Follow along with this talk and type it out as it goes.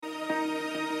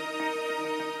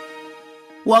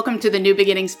Welcome to the New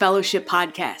Beginnings Fellowship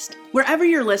podcast. Wherever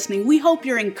you're listening, we hope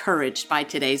you're encouraged by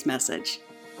today's message.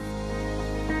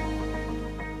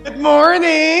 Good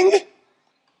morning.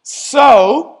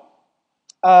 So,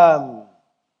 I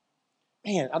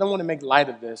don't want to make light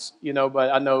of this,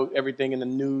 but I know everything in the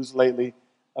news lately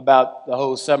about the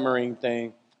whole submarine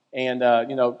thing and,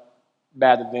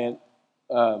 bad event.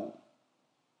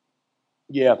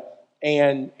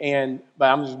 But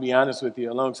I'm just gonna be honest with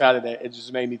you. Alongside of that, it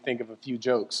just made me think of a few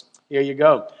jokes. Here you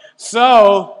go.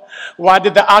 So, why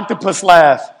did the octopus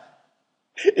laugh?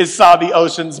 It saw the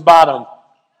ocean's bottom.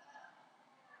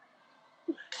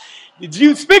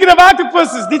 Speaking of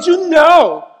octopuses, did you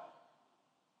know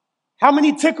how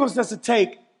many tickles does it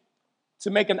take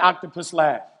to make an octopus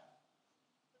laugh?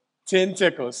 10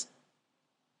 tickles.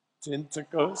 10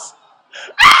 tickles.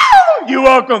 Oh, you're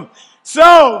welcome.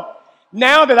 So,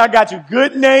 now that I got you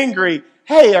good and angry,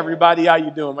 hey everybody, how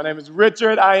you doing? My name is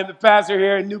Richard. I am the pastor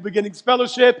here at New Beginnings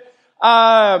Fellowship.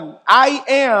 I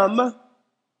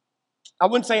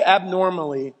wouldn't say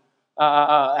abnormally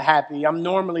happy. I'm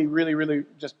normally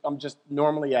I'm just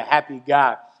normally a happy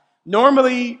guy.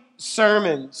 Normally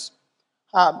sermons,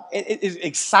 as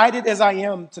excited as I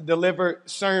am to deliver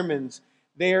sermons,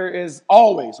 there is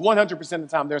always, 100% of the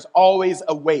time, there's always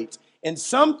a weight. And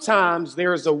sometimes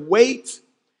there's a weight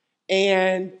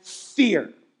and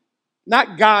fear.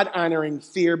 Not God-honoring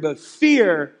fear, but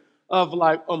fear of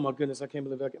like, oh my goodness, I can't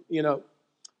believe I can,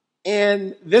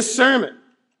 And this sermon,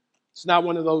 it's not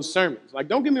one of those sermons. Like,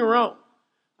 don't get me wrong.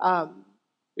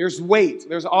 There's weight.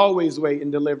 There's always weight in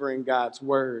delivering God's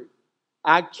word.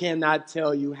 I cannot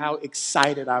tell you how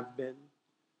excited I've been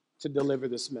to deliver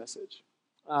this message.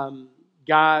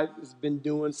 God has been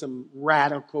doing some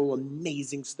radical,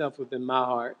 amazing stuff within my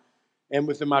heart and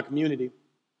within my community,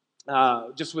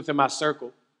 just within my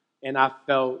circle. And I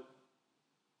felt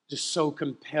just so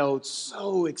compelled,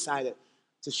 so excited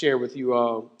to share with you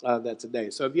all that today.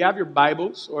 So if you have your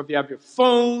Bibles or if you have your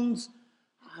phones,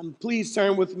 please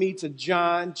turn with me to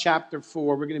John chapter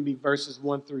 4. We're going to be verses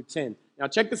 1 through 10. Now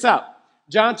check this out.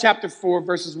 John chapter 4,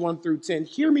 verses 1 through 10.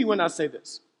 Hear me when I say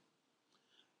this.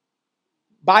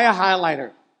 Buy a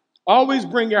highlighter. Always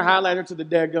bring your highlighter to the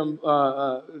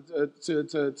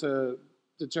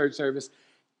to church service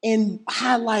and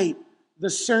highlight the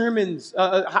sermons.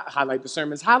 Highlight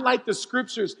the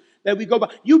scriptures that we go by.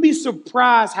 You'll be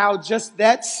surprised how just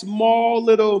that small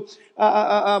little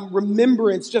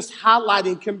remembrance, just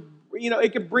highlighting,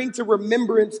 it can bring to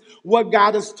remembrance what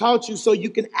God has taught you so you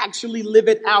can actually live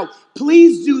it out.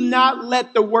 Please do not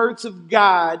let the words of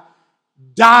God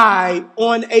die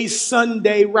on a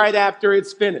Sunday right after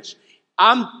it's finished.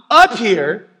 I'm up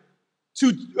here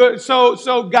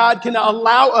so God can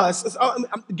allow us.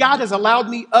 God has allowed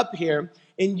me up here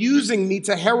and using me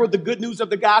to herald the good news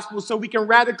of the gospel so we can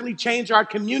radically change our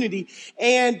community.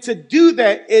 And to do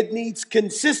that, it needs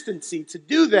consistency. To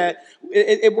do that,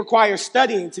 it requires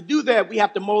studying. To do that, we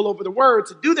have to mull over the word.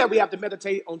 To do that, we have to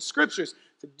meditate on scriptures.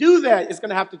 To do that, it's going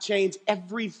to have to change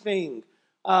everything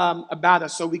about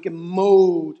us so we can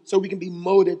be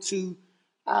molded to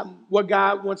what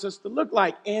God wants us to look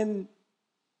like. And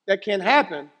that can't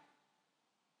happen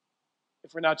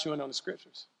if we're not chewing on the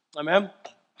scriptures. Amen?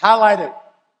 Highlight it.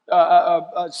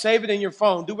 Save it in your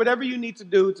phone. Do whatever you need to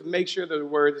do to make sure that the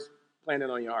word is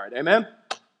planted on your heart. Amen?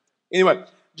 Anyway,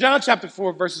 John chapter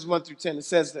 4, verses 1 through 10, it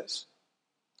says this.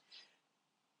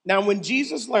 Now, when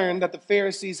Jesus learned that the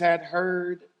Pharisees had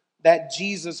heard that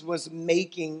Jesus was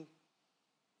making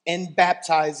and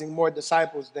baptizing more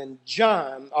disciples than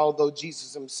John, although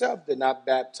Jesus himself did not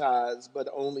baptize, but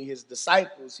only his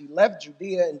disciples, he left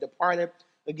Judea and departed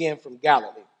again from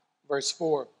Galilee. Verse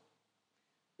 4,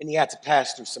 and he had to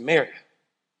pass through Samaria.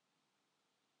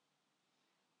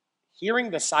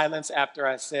 Hearing the silence after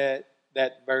I said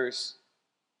that verse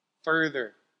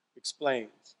further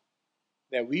explains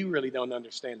that we really don't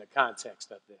understand the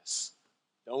context of this.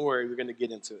 Don't worry, we're going to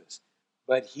get into this.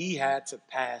 But he had to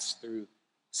pass through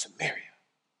Samaria.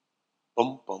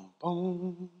 Boom, boom,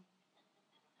 boom.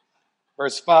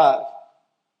 Verse 5.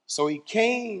 So he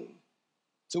came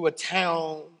to a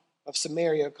town of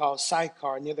Samaria called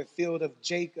Sychar, near the field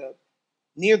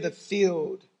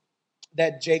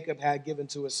that Jacob had given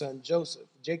to his son Joseph.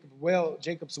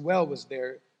 Jacob's well was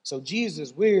there. So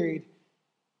Jesus, wearied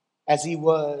as he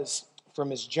was from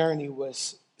his journey,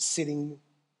 was sitting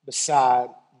beside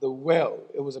the well.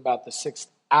 It was about the 6th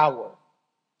hour.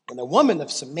 And a woman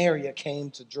of Samaria came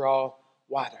to draw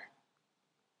water.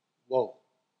 Whoa,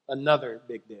 another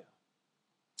big deal.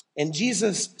 And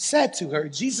Jesus said to her,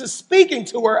 Jesus speaking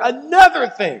to her, another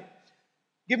thing,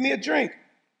 give me a drink.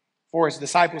 For his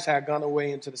disciples had gone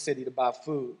away into the city to buy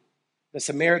food. The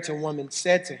Samaritan woman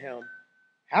said to him,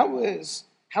 how is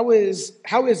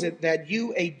it that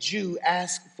you, a Jew,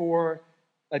 ask for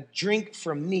a drink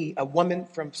from me, a woman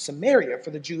from Samaria?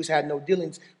 For the Jews had no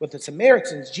dealings with the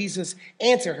Samaritans. Jesus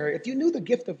answered her, if you knew the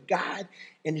gift of God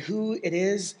and who it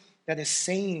is that is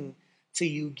saying to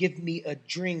you, give me a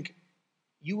drink,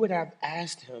 you would have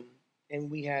asked him, and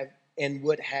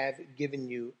would have given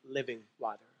you living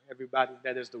water. Everybody,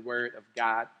 that is the word of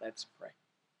God. Let's pray.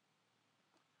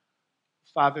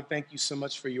 Father, thank you so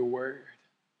much for your word.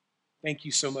 Thank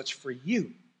you so much for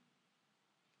you,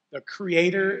 the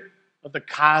creator of the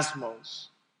cosmos,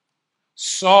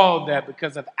 saw that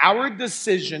because of our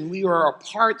decision, we are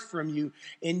apart from you,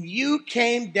 and you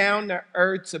came down to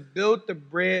earth to build the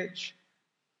bridge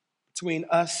between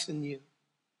us and you.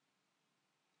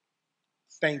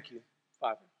 Thank you,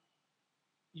 Father.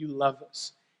 You love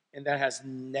us, and that has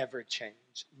never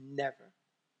changed, never.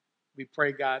 We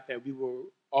pray, God, that we will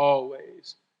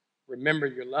always remember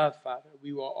your love, Father.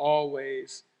 We will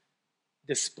always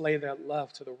display that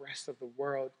love to the rest of the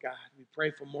world, God. We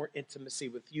pray for more intimacy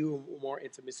with you and more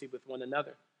intimacy with one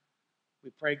another.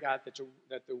 We pray, God, that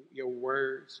your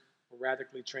words will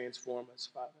radically transform us,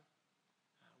 Father.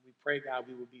 We pray, God,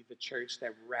 we will be the church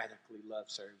that radically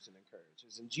loves, serves, and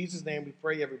encourages. In Jesus' name we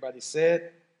pray. Everybody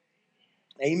said,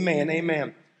 amen,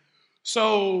 amen.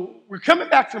 So we're coming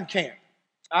back from camp.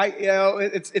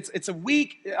 It's a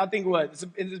week. I think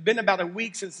it's been about a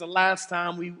week since the last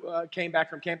time we came back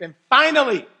from camp, and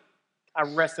finally, I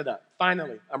rested up.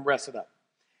 Finally, I'm rested up.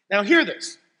 Now, hear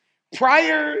this.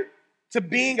 Prior to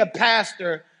being a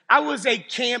pastor, I was a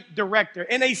camp director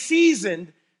and a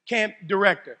seasoned camp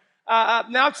director.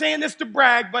 Not saying this to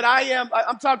brag, but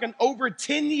I'm talking over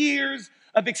 10 years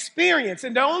of experience.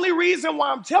 And the only reason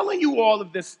why I'm telling you all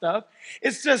of this stuff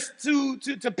is just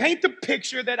to paint the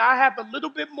picture that I have a little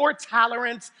bit more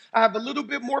tolerance, I have a little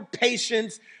bit more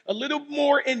patience, a little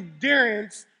more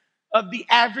endurance of the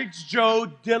average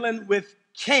Joe dealing with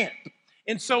camp.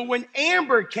 And so when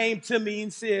Amber came to me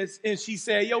and she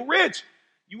said, yo, Rich,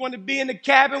 you want to be in the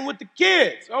cabin with the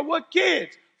kids? Oh, what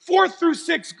kids? 4th through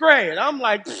 6th grade. I'm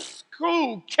like,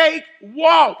 cool, cake,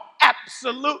 walk,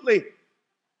 absolutely.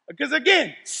 Because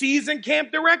again, seasoned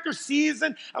camp director,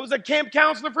 I was a camp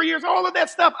counselor for years, all of that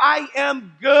stuff, I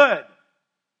am good.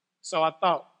 So I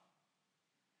thought.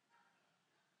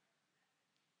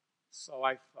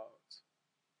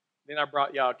 Then I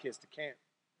brought y'all kids to camp.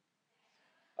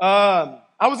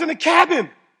 I was in the cabin.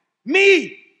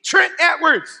 Me, Trent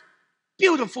Edwards,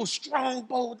 beautiful, strong,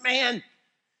 bold man.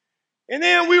 And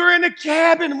then we were in the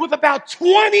cabin with about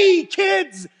 20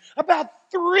 kids, about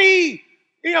 3rd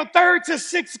to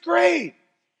 6th grade.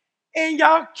 And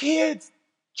y'all kids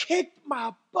kicked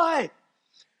my butt.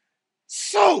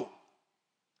 So,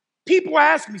 people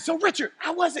ask me, so Richard,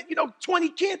 how was it? 20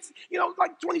 kids,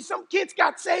 like 20-some kids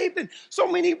got saved and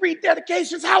so many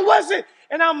rededications. How was it?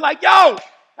 And I'm like, yo,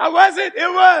 how was it?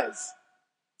 It was.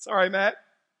 Sorry, Matt.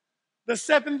 The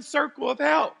 7th circle of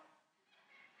hell.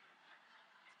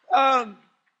 Let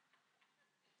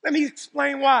me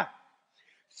explain why.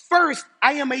 First,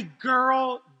 I am a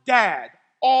girl dad.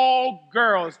 All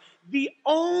girls. The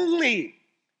only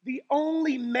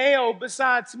male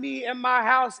besides me in my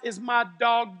house is my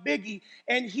dog Biggie,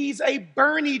 and he's a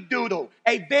Bernie Doodle,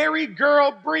 a very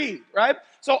girl breed, right?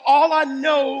 So all I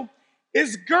know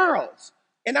is girls,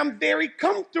 and I'm very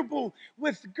comfortable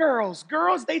with girls.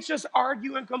 Girls, they just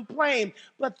argue and complain,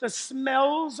 but the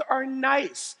smells are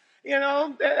nice.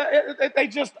 They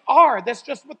just are. That's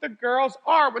just what the girls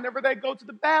are. Whenever they go to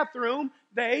the bathroom,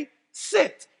 they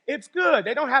sit. It's good.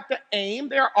 They don't have to aim.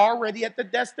 They're already at the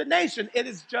destination. It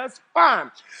is just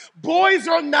fine. Boys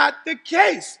are not the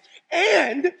case.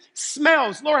 And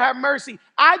smells, Lord have mercy.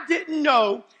 I didn't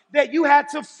know that you had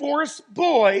to force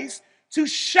boys to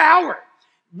shower.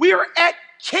 We're at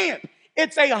camp.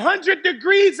 It's 100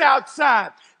 degrees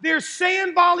outside. There's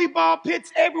sand volleyball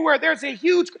pits everywhere.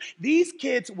 These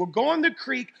kids will go in the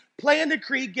creek, play in the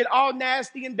creek, get all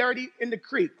nasty and dirty in the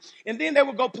creek. And then they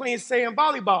will go play in sand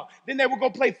volleyball. Then they will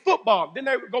go play football. Then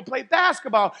they will go play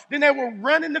basketball. Then they will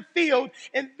run in the field.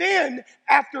 And then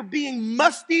after being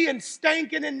musty and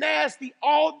stinking and nasty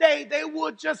all day, they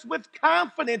will just with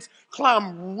confidence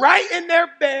climb right in their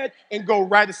bed and go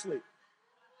right to sleep.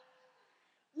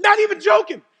 Not even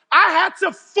joking. I had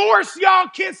to force y'all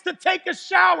kids to take a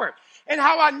shower. And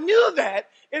how I knew that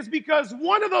is because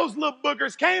one of those little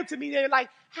boogers came to me. They're like,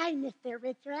 hi, Mr.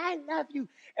 Richard, I love you.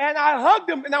 And I hugged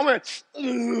him and I went,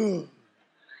 ugh.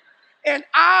 And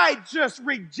I just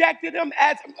rejected him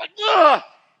I'm like, ugh,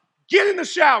 get in the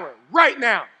shower right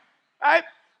now. Right?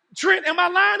 Trent, am I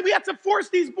lying? We had to force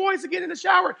these boys to get in the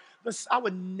shower. But I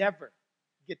would never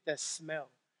get that smell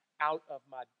out of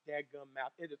my daggum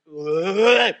mouth. It is,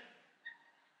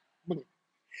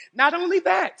 not only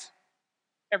that,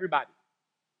 everybody,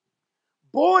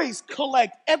 boys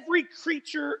collect every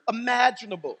creature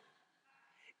imaginable.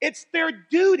 It's their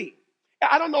duty.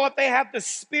 I don't know if they have the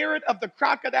spirit of the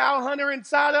crocodile hunter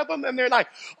inside of them, and they're like,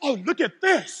 oh, look at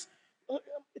this.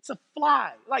 It's a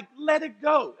fly. Like, let it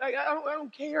go. I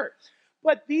don't care.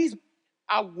 But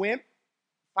I went,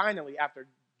 finally, after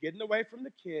getting away from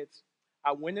the kids,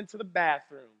 I went into the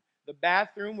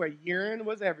bathroom where urine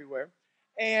was everywhere.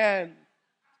 And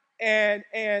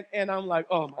I'm like,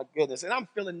 oh my goodness. And I'm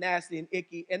feeling nasty and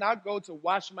icky. And I go to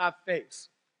wash my face.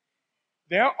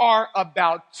 There are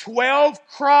about 12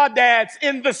 crawdads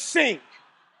in the sink.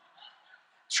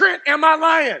 Trent, am I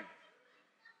lying?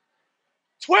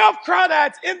 12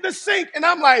 crawdads in the sink. And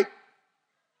I'm like,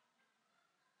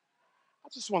 I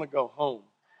just want to go home.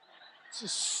 It's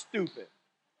just stupid.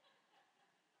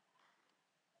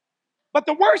 But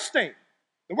the worst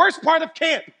part of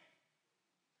camp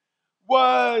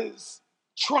was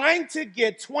trying to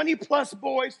get 20 plus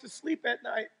boys to sleep at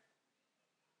night.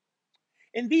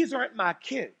 And these aren't my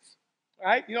kids,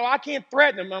 right? You know, I can't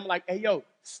threaten them. I'm like, hey, yo,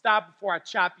 stop before I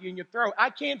chop you in your throat. I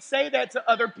can't say that to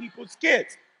other people's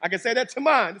kids. I can say that to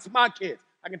mine. It's my kids.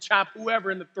 I can chop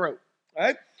whoever in the throat,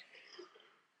 right?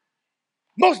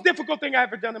 Most difficult thing I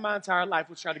ever done in my entire life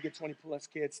was try to get 20 plus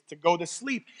kids to go to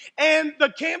sleep. And the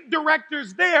camp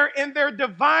directors there, in their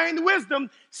divine wisdom,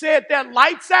 said that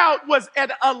lights out was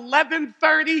at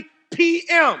 11:30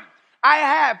 p.m. I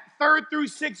have 3rd through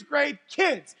 6th grade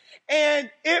kids. And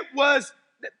it was,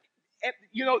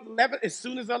 you know, 11, as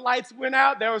soon as the lights went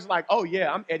out, there was like, oh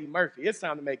yeah, I'm Eddie Murphy. It's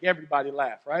time to make everybody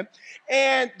laugh, right?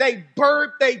 And they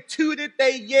burped, they tooted,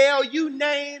 they yelled, you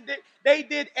named it. They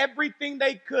did everything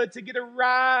they could to get a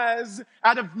rise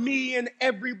out of me and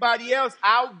everybody else.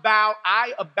 I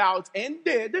about and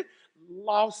did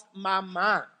lost my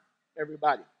mind,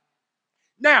 everybody.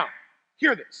 Now,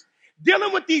 hear this.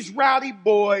 Dealing with these rowdy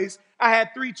boys, I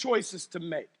had 3 choices to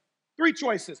make. 3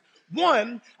 choices.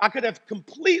 One, I could have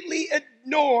completely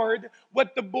ignored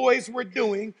what the boys were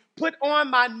doing, put on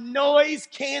my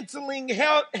noise-canceling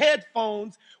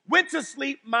headphones, went to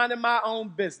sleep minding my own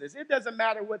business. It doesn't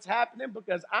matter what's happening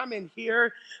because I'm in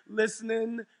here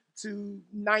listening to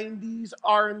 90s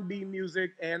R&B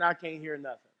music and I can't hear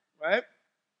nothing, right?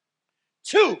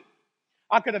 2,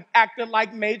 I could have acted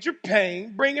like Major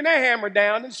Payne, bringing a hammer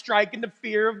down and striking the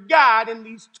fear of God in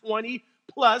these 20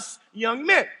 plus young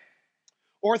men.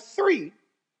 Or 3,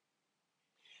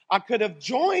 I could have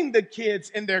joined the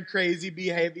kids in their crazy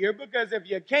behavior because if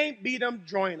you can't beat them,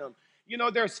 join them. You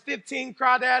know, there's 15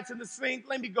 crawdads in the sink.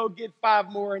 Let me go get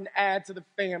 5 more and add to the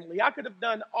family. I could have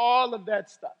done all of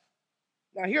that stuff.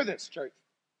 Now, hear this, church.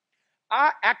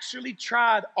 I actually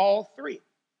tried all 3.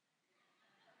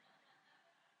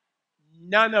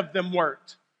 None of them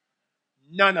worked.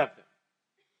 None of them.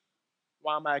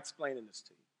 Why am I explaining this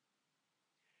to you?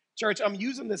 Church, I'm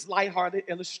using this lighthearted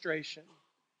illustration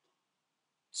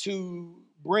to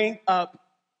bring up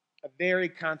a very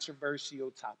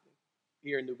controversial topic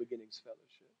here in New Beginnings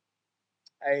Fellowship.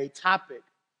 A topic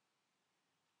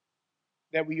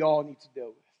that we all need to deal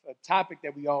with. A topic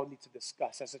that we all need to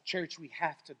discuss. As a church, we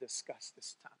have to discuss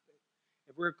this topic.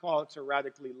 If we're called to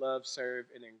radically love, serve,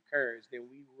 and encourage, then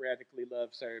we radically love,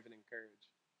 serve, and encourage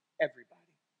everybody.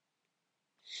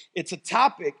 It's a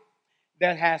topic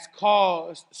that has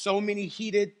caused so many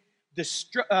heated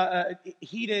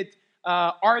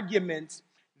arguments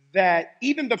that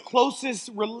even the closest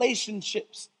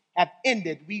relationships have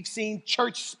ended. We've seen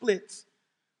church splits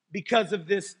because of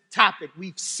this topic.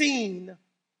 We've seen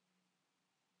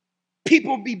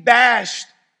people be bashed,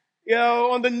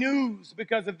 on the news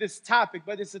because of this topic.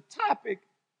 But it's a topic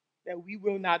that we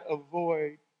will not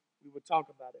avoid. We will talk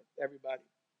about it, everybody.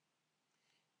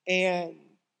 And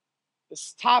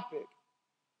this topic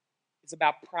is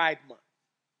about Pride Month,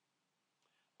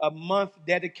 a month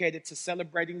dedicated to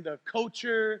celebrating the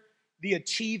culture, the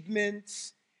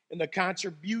achievements, and the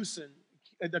contributions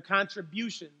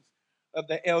of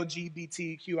the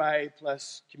LGBTQIA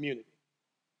plus community.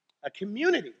 A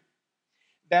community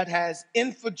that has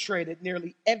infiltrated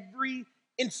nearly every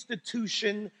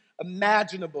institution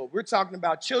imaginable. We're talking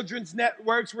about children's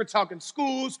networks, we're talking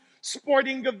schools,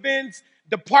 sporting events,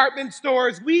 department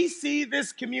stores. We see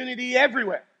this community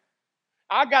everywhere.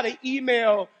 I got an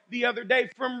email the other day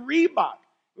from Reebok.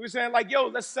 We were saying like, yo,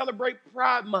 let's celebrate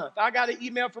Pride Month. I got an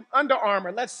email from Under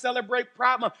Armour. Let's celebrate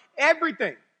Pride Month.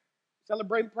 Everything.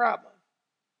 Celebrating Pride Month.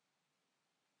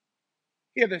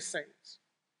 Hear this, saints.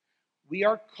 We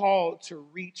are called to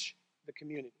reach the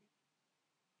community.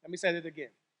 Let me say that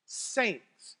again.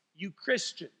 Saints, you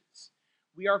Christians,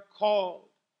 we are called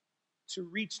to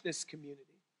reach this community,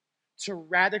 to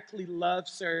radically love,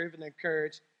 serve, and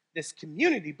encourage this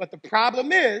community. But the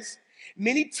problem is,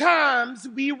 many times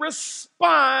we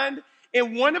respond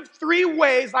in one of three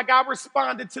ways, like I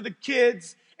responded to the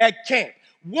kids at camp.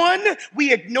 One,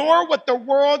 we ignore what the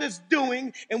world is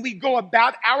doing and we go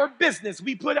about our business.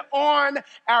 We put on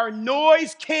our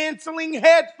noise canceling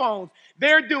headphones.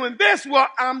 They're doing this, well,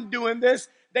 I'm doing this.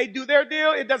 They do their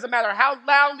deal. It doesn't matter how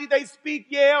loudly they speak,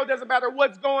 yell. It doesn't matter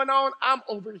what's going on. I'm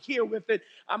over here with it.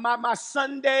 My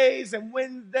Sundays and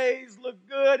Wednesdays look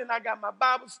good, and I got my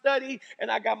Bible study,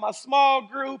 and I got my small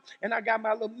group, and I got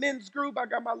my little men's group. I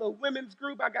got my little women's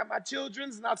group. I got my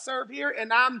children's, and I serve here,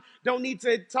 and I don't need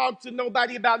to talk to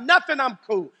nobody about nothing. I'm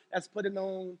cool. That's putting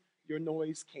on your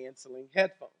noise-canceling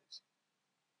headphones.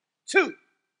 Two,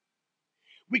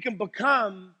 we can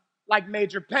become like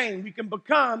Major Payne. We can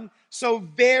become so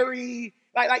very,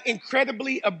 like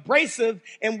incredibly abrasive,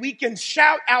 and we can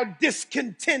shout our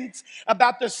discontent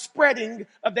about the spreading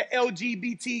of the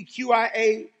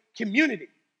LGBTQIA community.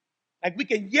 Like we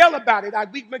can yell about it.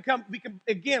 Like we become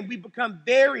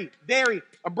very, very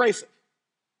abrasive.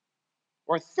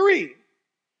 Or three,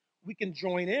 we can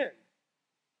join in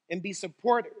and be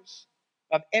supporters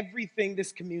of everything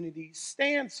this community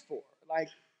stands for. Like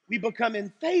we become in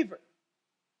favor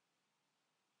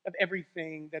of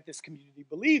everything that this community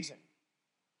believes in.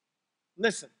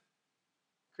 Listen,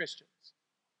 Christians,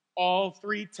 all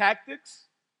three tactics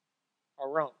are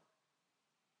wrong.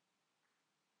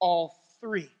 All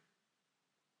three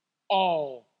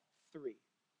are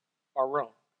wrong.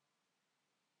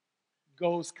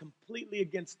 Goes completely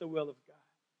against the will of God,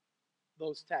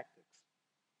 those tactics.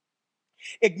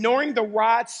 Ignoring the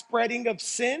widespreading of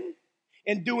sin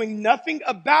and doing nothing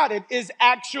about it is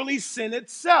actually sin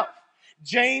itself.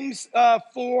 James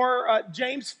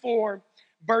 4,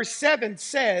 verse 7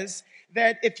 says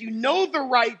that if you know the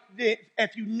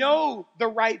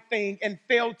right thing and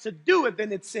fail to do it,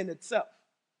 then it's sin itself.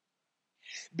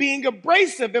 Being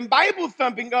abrasive and Bible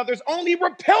thumping others only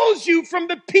repels you from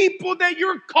the people that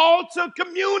you're called to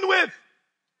commune with.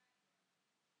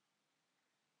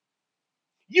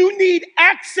 You need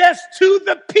access to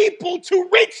the people to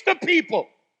reach the people.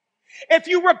 If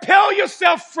you repel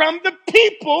yourself from the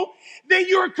people, then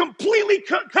you're completely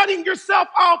cutting yourself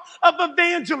off of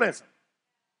evangelism.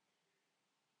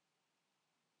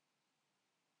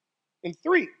 And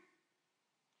three,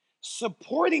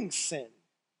 supporting sin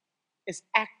is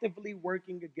actively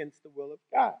working against the will of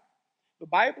God. The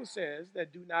Bible says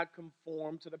that do not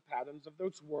conform to the patterns of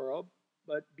this world,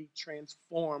 but be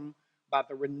transformed by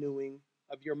the renewing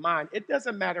of your mind. It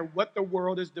doesn't matter what the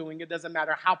world is doing. It doesn't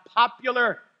matter how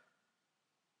popular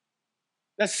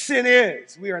the sin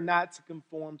is. We are not to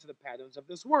conform to the patterns of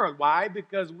this world. Why?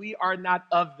 Because we are not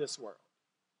of this world.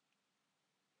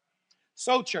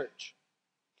 So, church,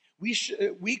 we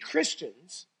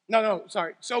Christians,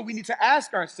 so we need to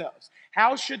ask ourselves,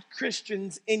 how should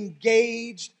Christians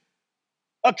engage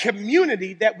a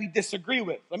community that we disagree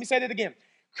with? Let me say that again.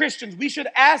 Christians, we should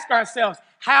ask ourselves,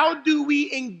 how do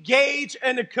we engage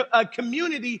in a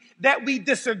community that we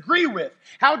disagree with?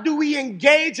 How do we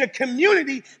engage a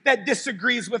community that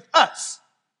disagrees with us?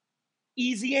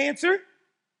 Easy answer,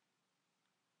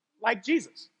 like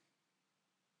Jesus.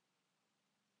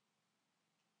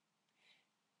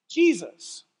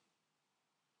 Jesus,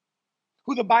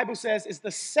 who the Bible says is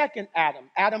the second Adam,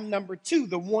 Adam number 2,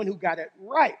 the one who got it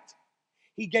right.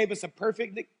 He gave us a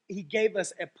perfect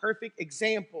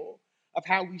example of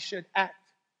how we should act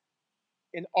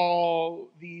in all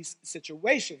these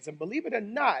situations. And believe it or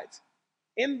not,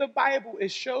 in the Bible, it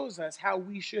shows us how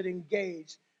we should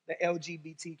engage the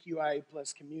LGBTQIA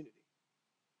plus community.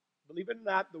 Believe it or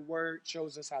not, the word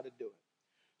shows us how to do it.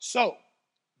 So,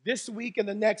 this week and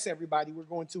the next, everybody, we're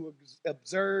going to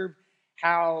observe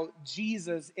how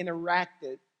Jesus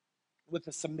interacted with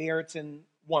a Samaritan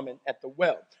woman at the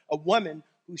well, a woman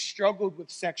who struggled with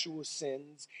sexual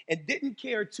sins and didn't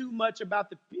care too much about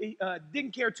the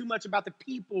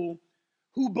people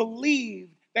who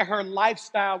believed that her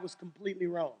lifestyle was completely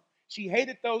wrong. She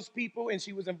hated those people and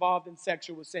she was involved in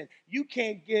sexual sin. You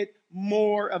can't get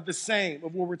more of the same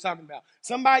of what we're talking about.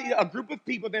 A group of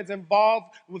people that's involved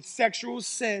with sexual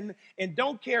sin and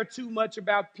don't care too much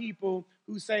about people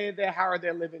who say that how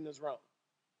they're living is wrong.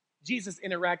 Jesus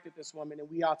interacted with this woman and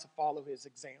we ought to follow his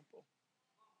example.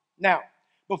 Now,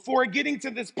 before getting to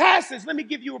this passage, let me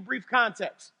give you a brief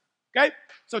context. Okay?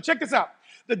 So check this out.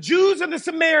 The Jews and the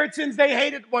Samaritans, they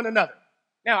hated one another.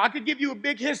 Now, I could give you a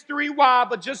big history why,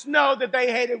 but just know that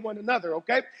they hated one another,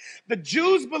 okay? The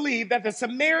Jews believed that the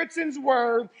Samaritans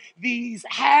were these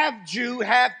half-Jew,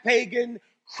 half-pagan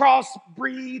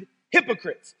crossbreed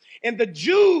hypocrites. And the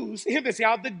Jews, hear this,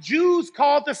 y'all, the Jews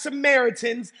called the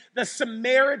Samaritans the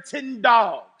Samaritan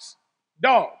dogs.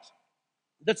 Dogs.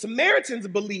 The Samaritans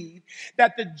believed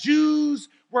that the Jews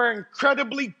were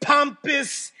incredibly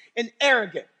pompous and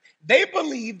arrogant. They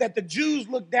believed that the Jews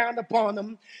looked down upon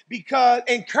them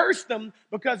and cursed them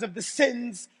because of the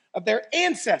sins of their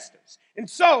ancestors. And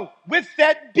so, with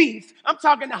that beef, I'm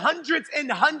talking hundreds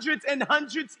and hundreds and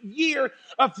hundreds years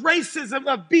of racism,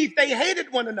 of beef. They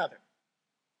hated one another.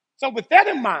 So, with that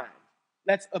in mind,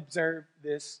 let's observe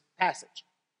this passage.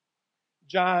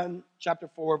 John chapter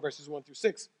 4, verses 1 through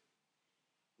 6.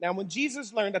 Now, when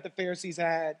Jesus learned that the Pharisees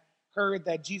had heard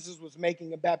that Jesus was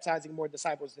making and baptizing more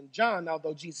disciples than John,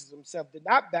 although Jesus himself did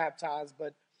not baptize,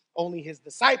 but only his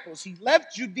disciples, he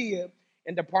left Judea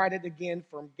and departed again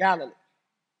from Galilee.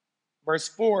 Verse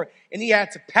 4, and he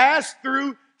had to pass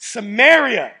through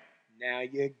Samaria. Now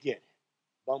you get it.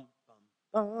 Bum,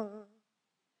 bum, bum.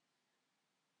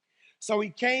 So he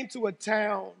came to a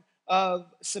town of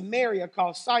Samaria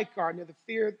called Sychar,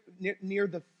 near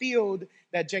the field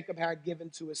that Jacob had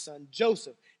given to his son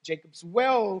Joseph. Jacob's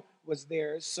well was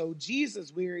there, so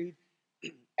Jesus, wearied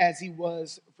as he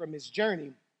was from his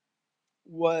journey,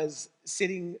 was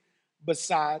sitting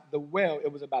beside the well.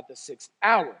 It was about the 6th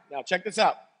hour. Now check this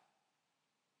out.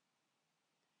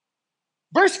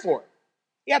 Verse 4,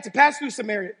 he had to pass through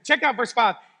Samaria. Check out verse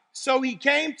 5. So he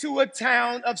came to a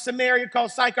town of Samaria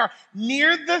called Sychar,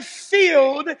 near the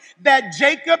field that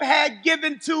Jacob had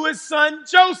given to his son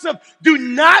Joseph. Do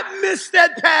not miss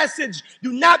that passage.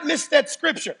 Do not miss that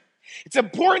scripture. It's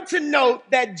important to note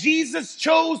that Jesus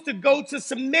chose to go to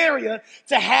Samaria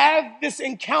to have this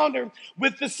encounter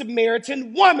with the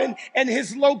Samaritan woman, and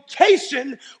his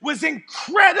location was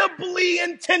incredibly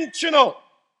intentional.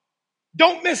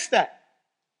 Don't miss that.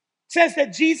 Says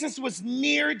that Jesus was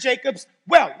near Jacob's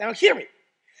well. Now hear me.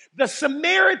 The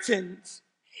Samaritans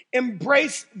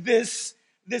embraced this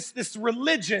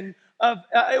religion of,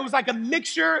 it was like a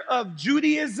mixture of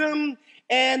Judaism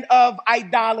and of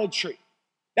idolatry.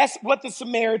 That's what the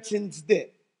Samaritans did.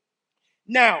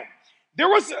 Now, there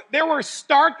were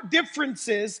stark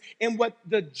differences in what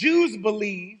the Jews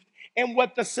believed and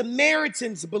what the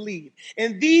Samaritans believed.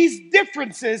 And these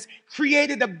differences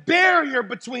created a barrier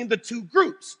between the two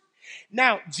groups.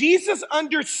 Now, Jesus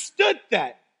understood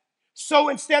that. So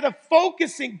instead of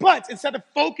focusing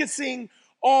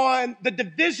on the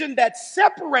division that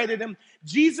separated them,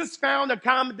 Jesus found a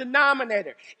common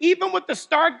denominator. Even with the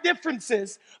stark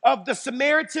differences of the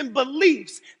Samaritan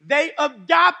beliefs, they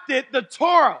adopted the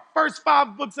Torah, first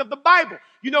 5 books of the Bible.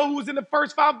 You know who was in the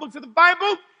first 5 books of the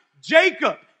Bible?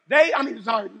 Jacob.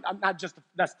 That's just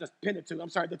Pentateuch. I'm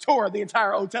sorry, the Torah, the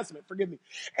entire Old Testament. Forgive me.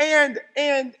 And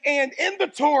in the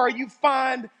Torah, you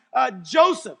find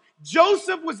Joseph.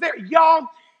 Joseph was there. Y'all,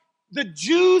 the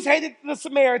Jews hated the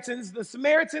Samaritans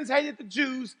hated the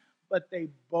Jews, but they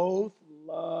both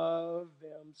loved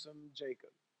them some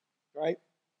Jacob, right?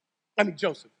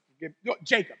 Joseph.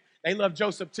 Jacob. They loved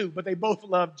Joseph too, but they both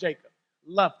loved Jacob.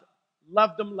 Loved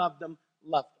him.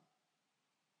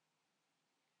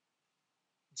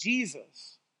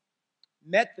 Jesus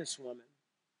met this woman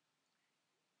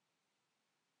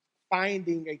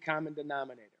finding a common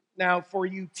denominator. Now, for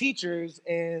you teachers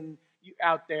and you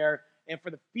out there, and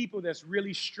for the people that's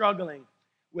really struggling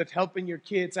with helping your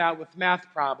kids out with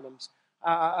math problems,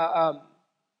 I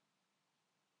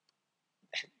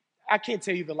can't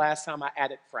tell you the last time I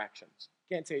added fractions.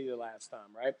 Can't tell you the last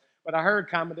time, right? But I heard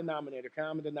common denominator.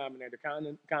 God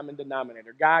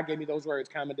gave me those words,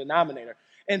 common denominator.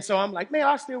 And so I'm like, man,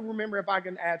 I still remember if I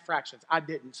can add fractions. I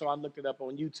didn't, so I looked it up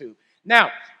on YouTube. Now,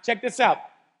 check this out.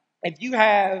 If you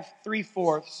have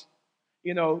 3/4,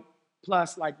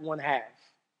 plus like 1/2,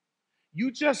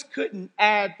 you just couldn't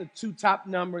add the 2 top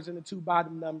numbers and the 2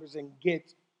 bottom numbers and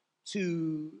get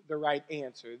to the right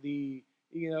answer. You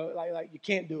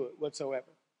can't do it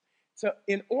whatsoever. So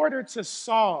in order to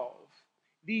solve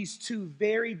these 2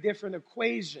 very different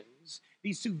equations,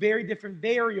 these 2 very different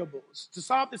variables, to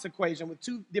solve this equation with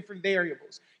 2 different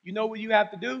variables, you know what you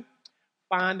have to do?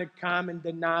 Find a common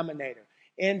denominator.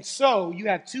 And so you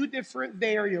have 2 different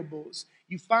variables.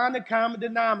 You find a common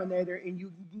denominator, and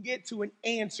you can get to an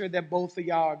answer that both of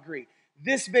y'all agree.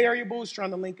 This variable is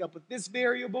trying to link up with this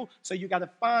variable, so you got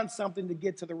to find something to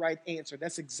get to the right answer.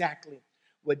 That's exactly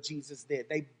what Jesus did.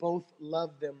 They both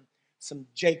loved them some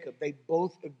Jacob. They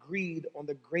both agreed on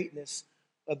the greatness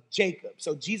of Jacob.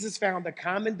 So Jesus found a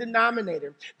common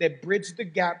denominator that bridged the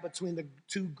gap between the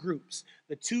 2 groups,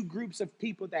 the 2 groups of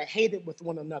people that hated with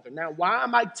one another. Now, why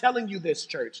am I telling you this,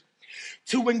 church?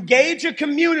 To engage a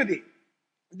community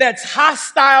that's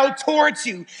hostile towards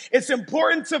you, it's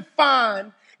important to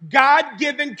find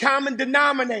God-given common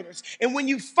denominators. And when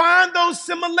you find those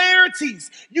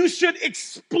similarities, you should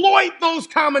exploit those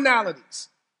commonalities.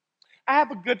 I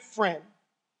have a good friend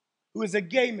who is a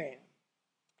gay man,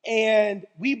 and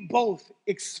we both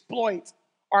exploit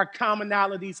our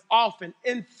commonalities often.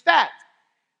 In fact,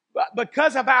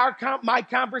 because of my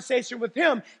conversation with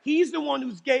him, he's the one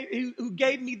who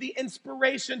gave me the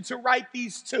inspiration to write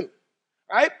these two,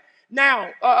 right?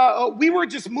 Now, we were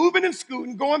just moving and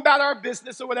scooting, going about our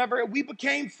business or whatever, and we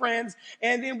became friends,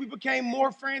 and then we became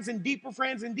more friends and deeper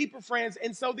friends and deeper friends.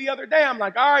 And so the other day, I'm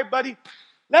like, all right, buddy,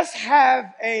 let's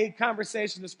have a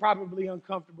conversation that's probably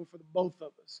uncomfortable for the both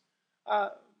of us.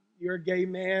 You're a gay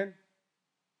man.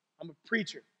 I'm a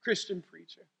preacher, Christian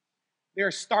preacher. There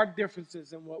are stark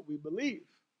differences in what we believe.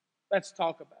 Let's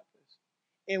talk about this.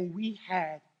 And we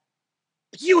had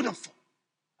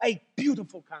a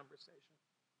beautiful conversation.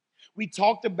 We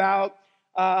talked about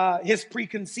his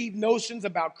preconceived notions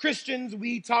about Christians.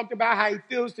 We talked about how he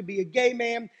feels to be a gay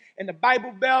man in the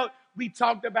Bible Belt. We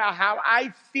talked about how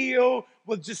I feel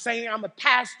with just saying I'm a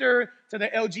pastor to the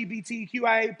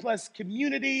LGBTQIA plus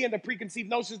community and the preconceived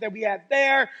notions that we have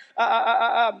there.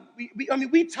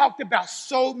 We talked about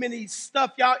so many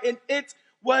stuff, y'all, and it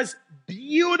was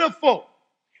beautiful.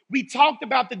 We talked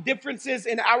about the differences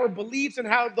in our beliefs and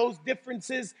how those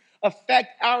differences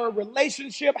affect our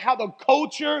relationship, how the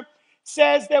culture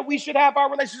says that we should have our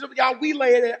relationship. Y'all, we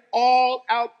laid it all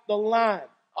out the line.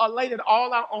 Laid it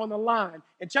all out on the line.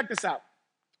 And check this out.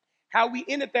 How we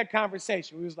ended that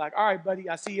conversation. We was like, all right, buddy,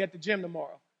 I'll see you at the gym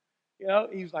tomorrow. You know,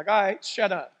 he was like, all right,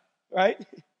 shut up, right?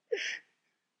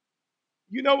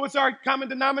 You know what's our common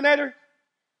denominator?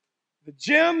 The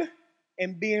gym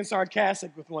and being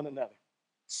sarcastic with one another.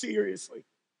 Seriously.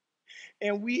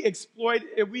 And we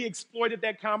exploited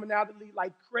that commonality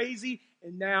like crazy,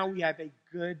 and now we have a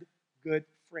good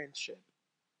friendship.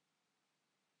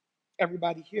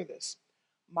 Everybody hear this.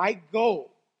 My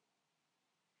goal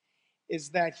is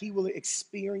that he will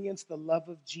experience the love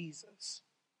of Jesus.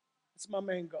 That's my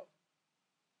main goal.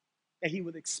 That he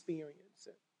would experience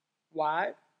it.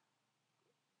 Why?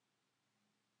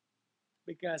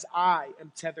 Because I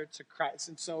am tethered to Christ.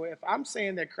 And so if I'm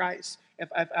saying that Christ, if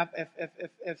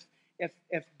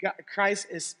Christ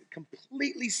is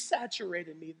completely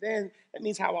saturated me, then that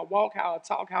means how I walk, how I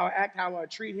talk, how I act, how I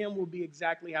treat him will be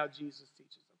exactly how Jesus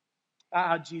teaches them,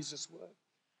 how Jesus would.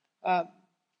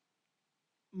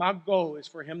 My goal is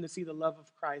for him to see the love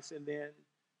of Christ, and then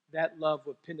that love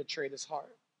would penetrate his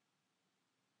heart.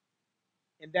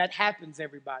 And that happens,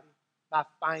 everybody, by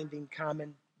finding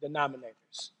common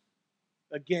denominators.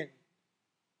 Again,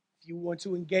 if you want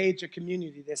to engage a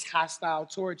community that's hostile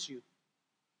towards you,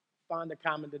 find a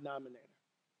common denominator.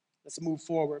 Let's move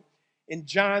forward. In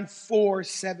John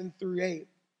 4:7-8,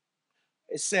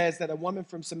 it says that a woman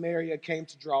from Samaria came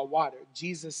to draw water.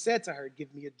 Jesus said to her,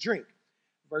 "Give me a drink."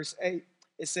 Verse 8,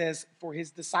 it says, "For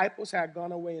his disciples had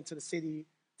gone away into the city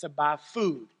to buy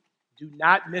food." Do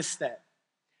not miss that.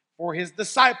 For his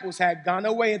disciples had gone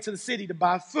away into the city to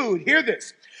buy food. Hear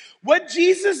this. What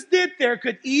Jesus did there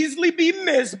could easily be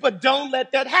missed, but don't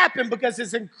let that happen because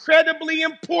it's incredibly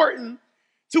important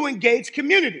to engage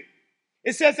community.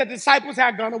 It says that the disciples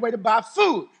had gone away to buy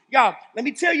food. Y'all, let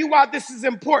me tell you why this is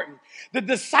important. The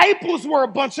disciples were a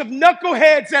bunch of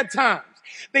knuckleheads at times.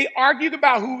 They argued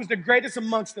about who was the greatest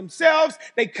amongst themselves.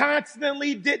 They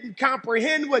constantly didn't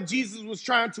comprehend what Jesus was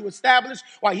trying to establish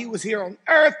while he was here on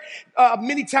earth.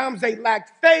 Many times they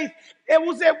lacked faith. It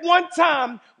was at one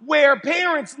time where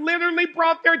parents literally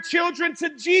brought their children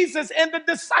to Jesus, and the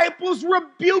disciples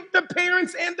rebuked the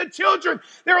parents and the children.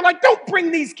 They were like, "Don't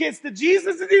bring these kids to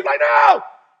Jesus." And he's like, "No,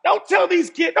 don't tell these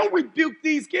kids, don't rebuke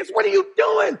these kids. What are you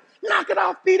doing? Knock it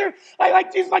off, Peter."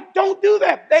 Like Jesus, like, don't do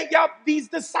that. These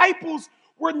disciples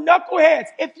were knuckleheads.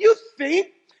 If you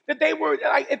think that they were,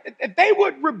 if they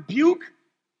would rebuke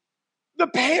the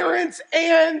parents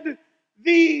and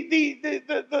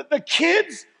the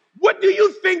kids, what do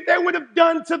you think they would have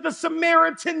done to the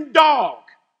Samaritan dog?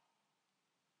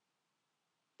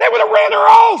 They would have ran her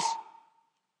off,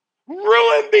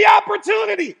 ruined the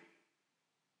opportunity.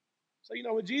 So you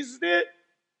know what Jesus did?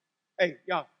 Hey,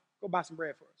 y'all, go buy some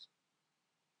bread for us.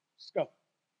 Let's go.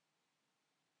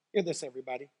 Hear this,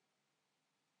 everybody.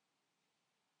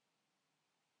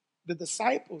 The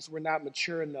disciples were not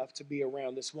mature enough to be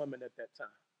around this woman at that time.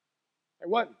 They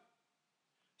wasn't.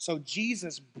 So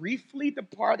Jesus briefly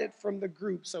departed from the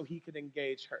group so he could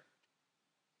engage her.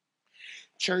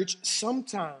 Church,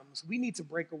 sometimes we need to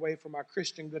break away from our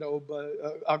Christian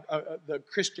the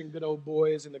Christian good old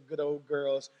boys and the good old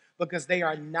girls because they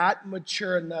are not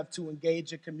mature enough to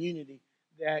engage a community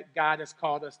that God has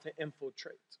called us to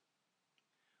infiltrate.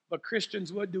 But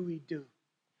Christians, what do?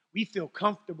 We feel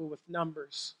comfortable with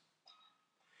numbers.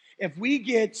 If we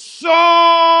get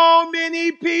so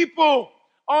many people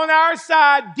on our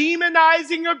side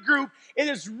demonizing a group, it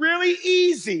is really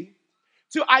easy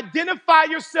to identify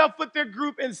yourself with their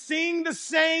group and sing the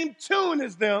same tune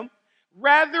as them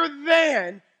rather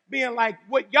than being like,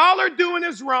 what y'all are doing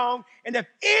is wrong. And if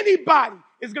anybody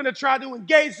is going to try to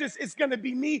engage this, it's going to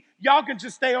be me. Y'all can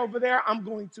just stay over there. I'm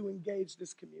going to engage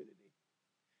this community.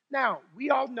 Now, we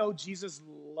all know Jesus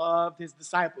loved his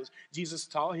disciples. Jesus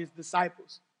taught his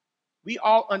disciples. We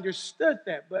all understood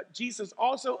that, but Jesus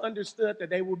also understood that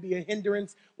they would be a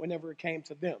hindrance whenever it came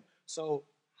to them. So,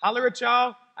 holler at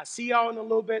y'all. I see y'all in a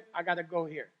little bit. I got to go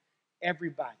here.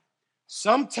 Everybody.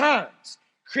 Sometimes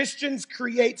Christians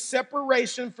create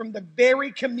separation from the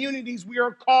very communities we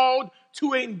are called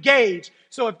to engage.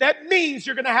 So if that means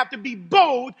you're going to have to be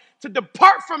bold to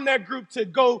depart from that group to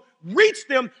go reach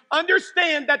them,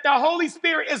 understand that the Holy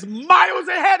Spirit is miles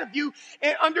ahead of you,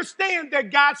 and understand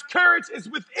that God's courage is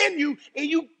within you, and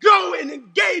you go and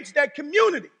engage that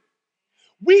community.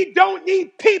 We don't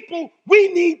need people.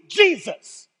 We need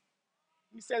Jesus.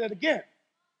 Let me say that again.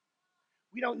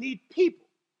 We don't need people.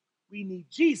 We need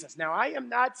Jesus. Now, I am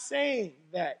not saying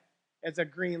that as a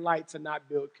green light to not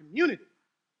build community.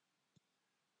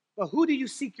 But who do you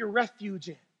seek your refuge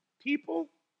in? People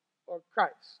or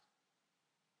Christ?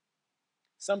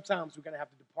 Sometimes we're going to have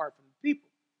to depart from the people.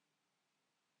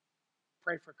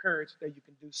 Pray for courage that you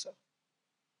can do so.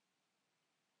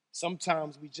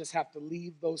 Sometimes we just have to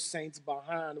leave those saints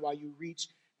behind while you reach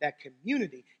that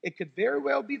community. It could very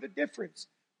well be the difference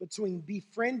between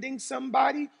befriending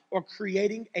somebody or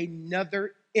creating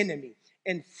another enemy.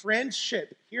 And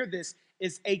friendship, hear this,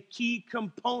 is a key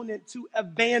component to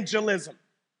evangelism.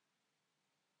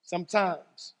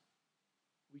 Sometimes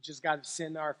we just got to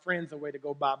send our friends away to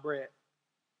go buy bread.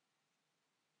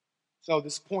 So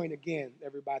this point again,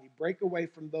 everybody, break away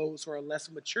from those who are less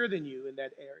mature than you in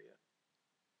that area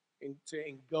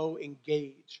and go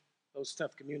engage those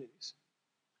tough communities.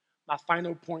 My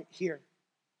final point here,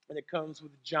 and it comes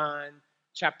with John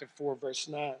chapter 4, verse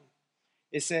 9.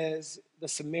 It says, the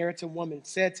Samaritan woman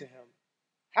said to him,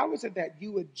 how is it that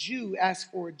you, a Jew,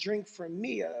 ask for a drink from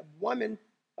me, a woman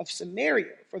of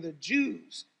Samaria? For the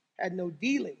Jews had no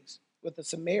dealings with the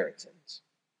Samaritans.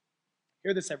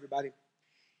 Hear this, everybody.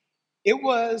 It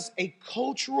was a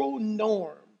cultural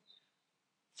norm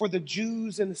for the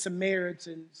Jews and the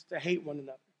Samaritans to hate one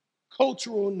another.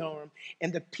 Cultural norm.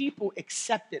 And the people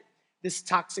accepted this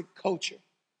toxic culture.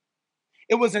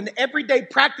 It was an everyday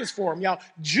practice for them, y'all.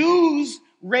 Jews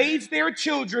raised their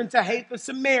children to hate the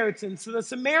Samaritans. So the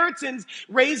Samaritans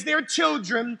raised their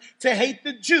children to hate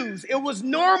the Jews. It was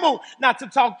normal not to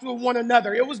talk to one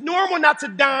another. It was normal not to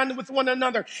dine with one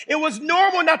another. It was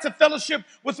normal not to fellowship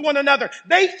with one another.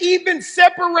 They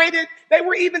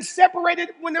were even separated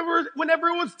whenever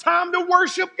it was time to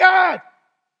worship God.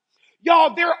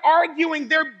 Y'all, they're arguing,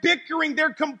 they're bickering,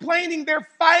 they're complaining, they're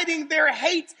fighting, their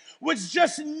hate was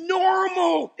just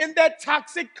normal in that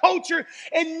toxic culture,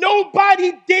 and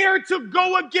nobody dared to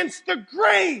go against the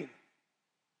grain.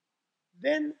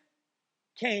 Then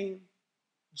came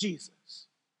Jesus.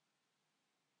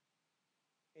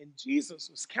 And Jesus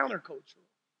was countercultural.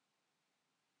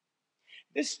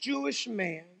 This Jewish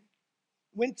man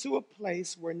went to a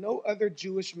place where no other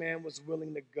Jewish man was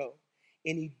willing to go,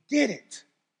 and he did it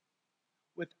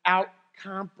without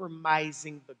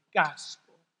compromising the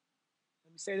gospel.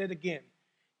 Let me say that again.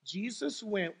 Jesus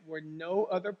went where no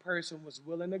other person was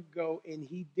willing to go, and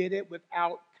he did it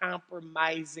without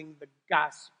compromising the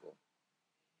gospel.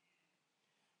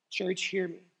 Church, hear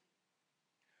me.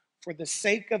 For the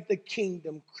sake of the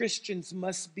kingdom, Christians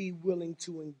must be willing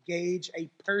to engage a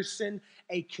person,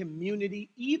 a community,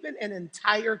 even an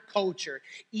entire culture,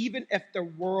 even if the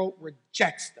world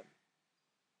rejects them.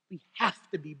 We have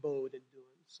to be bold in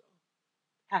doing so.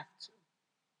 Have to.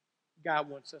 God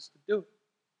wants us to do it.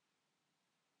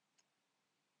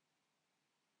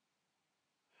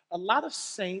 A lot of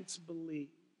saints believe.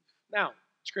 Now,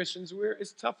 Christians,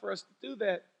 it's tough for us to do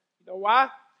that. You know why?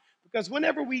 Because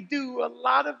whenever we do, a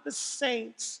lot of the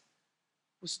saints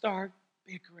will start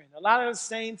bickering. A lot of the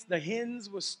saints, the hens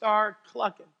will start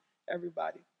clucking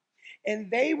everybody.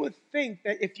 And they would think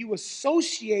that if you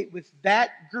associate with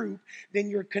that group, then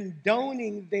you're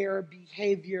condoning their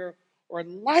behavior or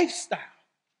lifestyle.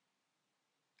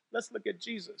 Let's look at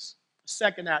Jesus,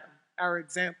 second Adam, our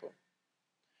example.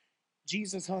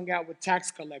 Jesus hung out with tax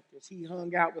collectors. He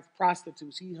hung out with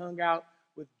prostitutes. He hung out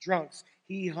with drunks.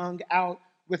 He hung out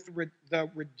with the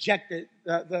rejected.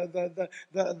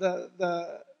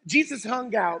 Jesus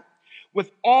hung out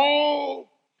with all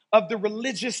of the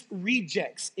religious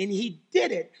rejects, and he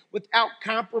did it without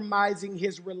compromising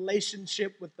his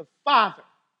relationship with the Father.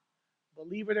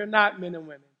 Believe it or not, men and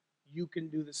women, you can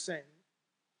do the same.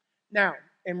 Now,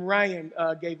 and Ryan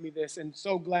gave me this, and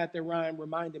so glad that Ryan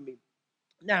reminded me.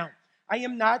 Now, I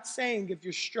am not saying if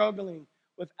you're struggling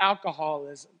with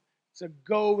alcoholism to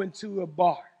go into a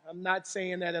bar. I'm not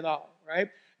saying that at all, right?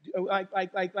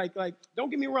 Don't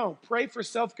get me wrong. Pray for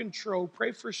self-control.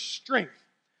 Pray for strength.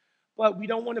 But we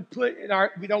don't want to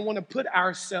put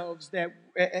ourselves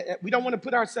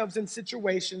in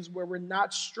situations where we're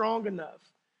not strong enough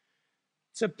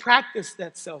to practice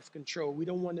that self-control. We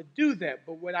don't want to do that.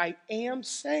 But what I am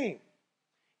saying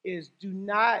is do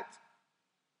not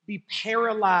be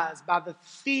paralyzed by the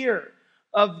fear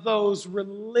of those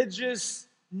religious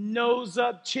nose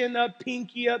up, chin up,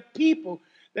 pinky up people.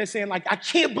 They're saying, like, I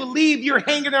can't believe you're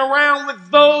hanging around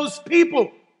with those people.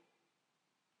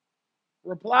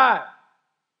 Reply,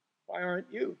 why aren't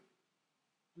you?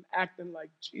 I'm acting like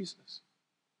Jesus.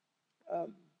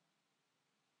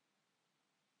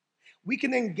 We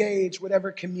can engage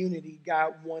whatever community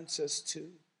God wants us to.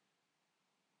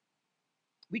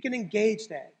 We can engage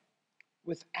that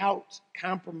without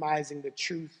compromising the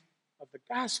truth of the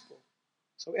gospel.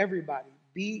 So everybody,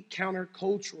 be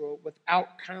countercultural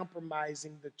without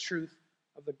compromising the truth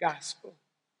of the gospel.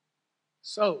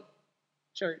 So,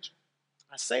 church,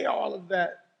 I say all of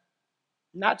that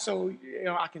not so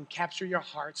I can capture your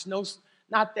hearts. No,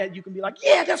 not that you can be like,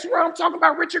 yeah, that's what I'm talking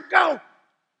about, Richard, go.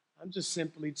 I'm just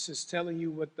simply telling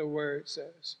you what the word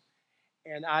says.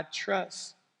 And I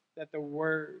trust that the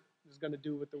word is going to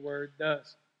do what the word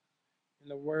does. And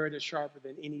the word is sharper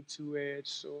than any two-edged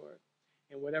sword.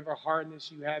 And whatever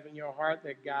hardness you have in your heart,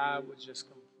 that God would just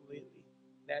completely,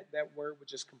 that word would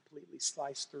just completely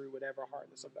slice through whatever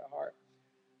hardness of that heart.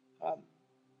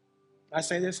 I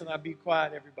say this and I'll be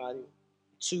quiet, everybody.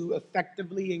 To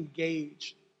effectively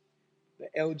engage the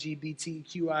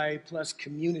LGBTQIA plus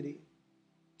community,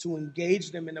 to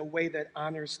engage them in a way that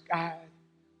honors God,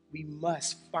 we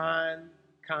must find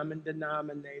common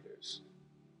denominators.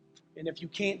 And if you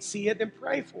can't see it, then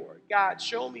pray for it. God,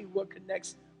 show me what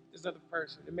connects this other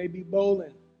person. It may be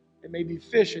bowling. It may be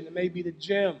fishing. It may be the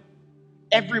gym.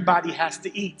 Everybody has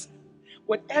to eat.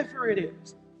 Whatever it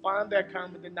is, find that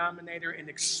common denominator and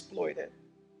exploit it.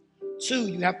 2,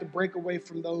 you have to break away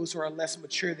from those who are less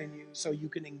mature than you so you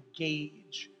can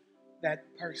engage that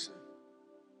person.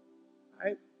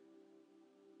 Right?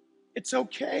 It's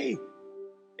okay.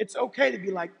 It's okay to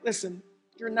be like, listen,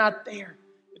 you're not there.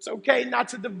 It's okay not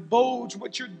to divulge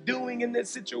what you're doing in this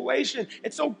situation.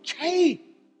 It's okay.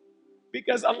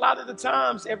 Because a lot of the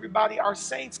times, everybody, our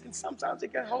saints, sometimes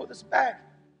it can hold us back.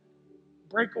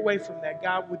 Break away from that.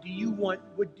 God, what do you want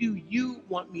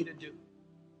me to do?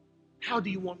 How do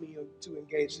you want me to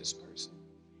engage this person?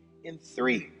 And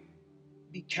 3,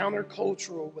 be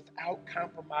countercultural without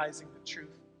compromising the truth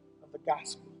of the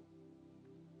gospel.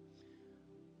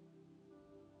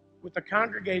 With a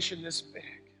congregation this big,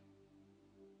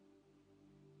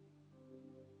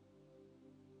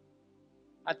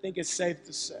 I think it's safe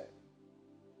to say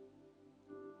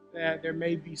that there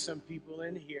may be some people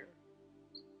in here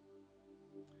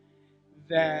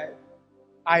that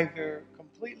either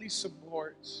completely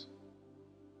supports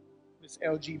this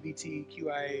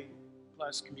LGBTQIA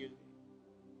plus community.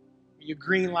 You're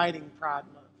green lighting Pride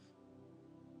Month.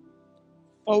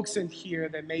 Folks in here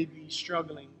that may be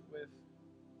struggling with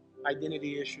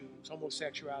identity issues,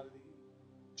 homosexuality,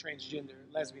 transgender,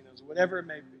 lesbianism, whatever it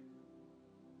may be.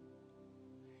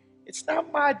 It's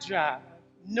not my job,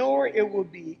 nor it will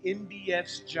be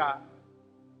NBF's job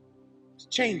to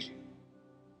change you.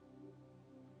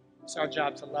 It's our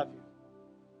job to love you.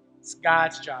 It's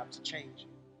God's job to change you.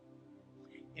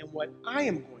 And what I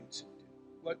am going to do,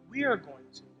 what we are going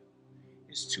to do,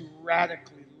 is to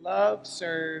radically love,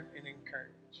 serve, and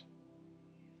encourage.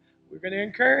 We're going to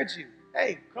encourage you.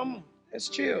 Hey, come on, let's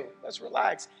chill, let's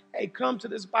relax. Hey, come to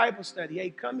this Bible study. Hey,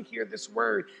 come hear this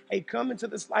word. Hey, come into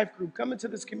this life group. Come into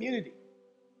this community.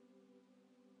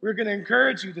 We're going to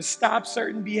encourage you to stop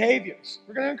certain behaviors.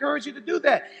 We're going to encourage you to do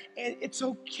that. And it's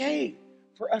okay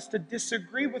for us to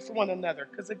disagree with one another.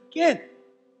 Because again,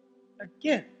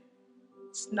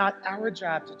 it's not our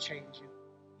job to change you.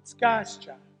 It's God's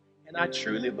job. And I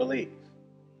truly believe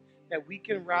that we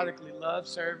can radically love,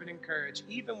 serve, and encourage,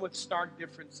 even with stark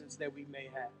differences that we may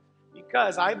have.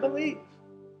 Because I believe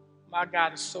my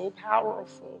God is so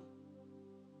powerful.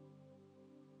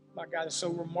 My God is so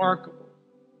remarkable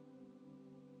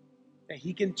that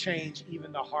he can change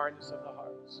even the hardness of the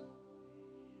hearts.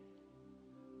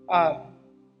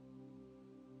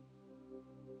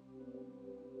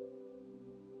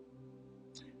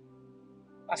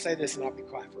 I say this and I'll be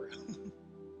quiet for real.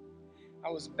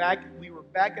 We were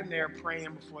back in there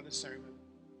praying before the sermon.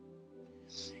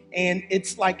 And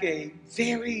it's like a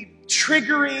very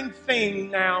triggering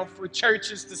thing now for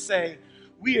churches to say,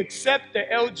 we accept the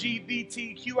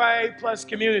LGBTQIA plus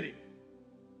community.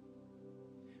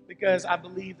 Because I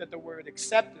believe that the word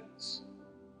acceptance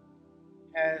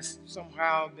has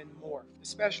somehow been morphed,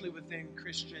 especially within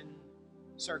Christian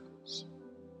circles.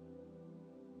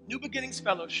 New Beginnings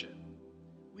Fellowship,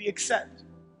 we accept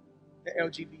the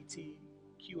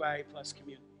LGBTQIA plus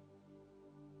community.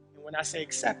 And when I say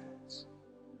acceptance,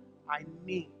 I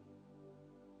mean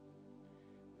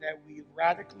that we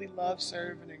radically love,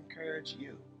 serve, and encourage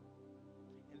you.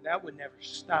 And that would never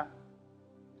stop.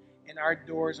 And our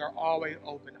doors are always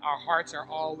open. Our hearts are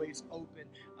always open.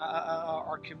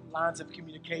 Our lines of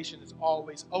communication is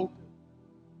always open.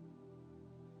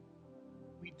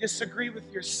 We disagree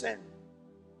with your sin.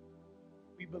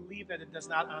 We believe that it does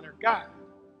not honor God.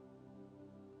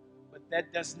 But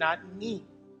that does not mean,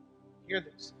 hear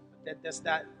this, but that does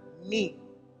not mean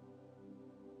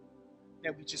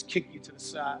that we just kick you to the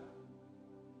side,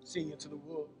 send you to the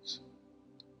wolves.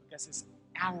 Because it's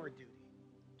our duty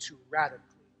to radically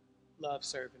love,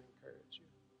 serve, and encourage you.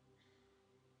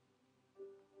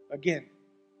 Again,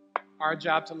 our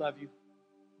job to love you,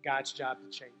 God's job to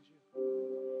change you.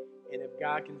 And if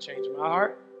God can change my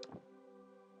heart,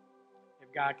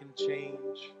 if God can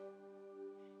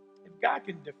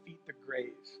defeat the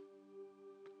grave,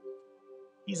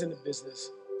 He's in the business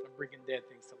of bringing dead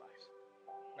things to life.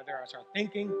 Whether it's our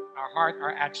thinking, our heart,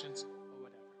 our actions, or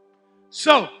whatever.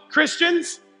 So,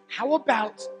 Christians, how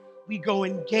about we go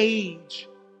engage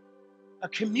a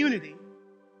community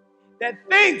that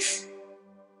thinks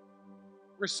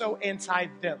we're so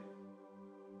anti-them.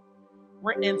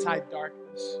 We're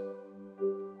anti-darkness.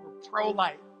 We're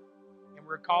pro-light. And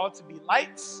we're called to be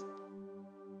lights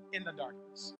in the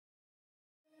darkness.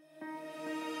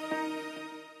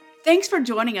 Thanks for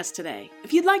joining us today.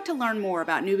 If you'd like to learn more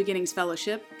about New Beginnings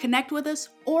Fellowship, connect with us,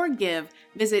 or give,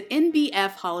 visit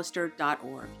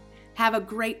nbfhollister.org. Have a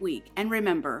great week, and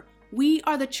remember, we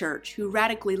are the church who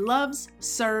radically loves,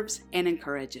 serves, and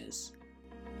encourages.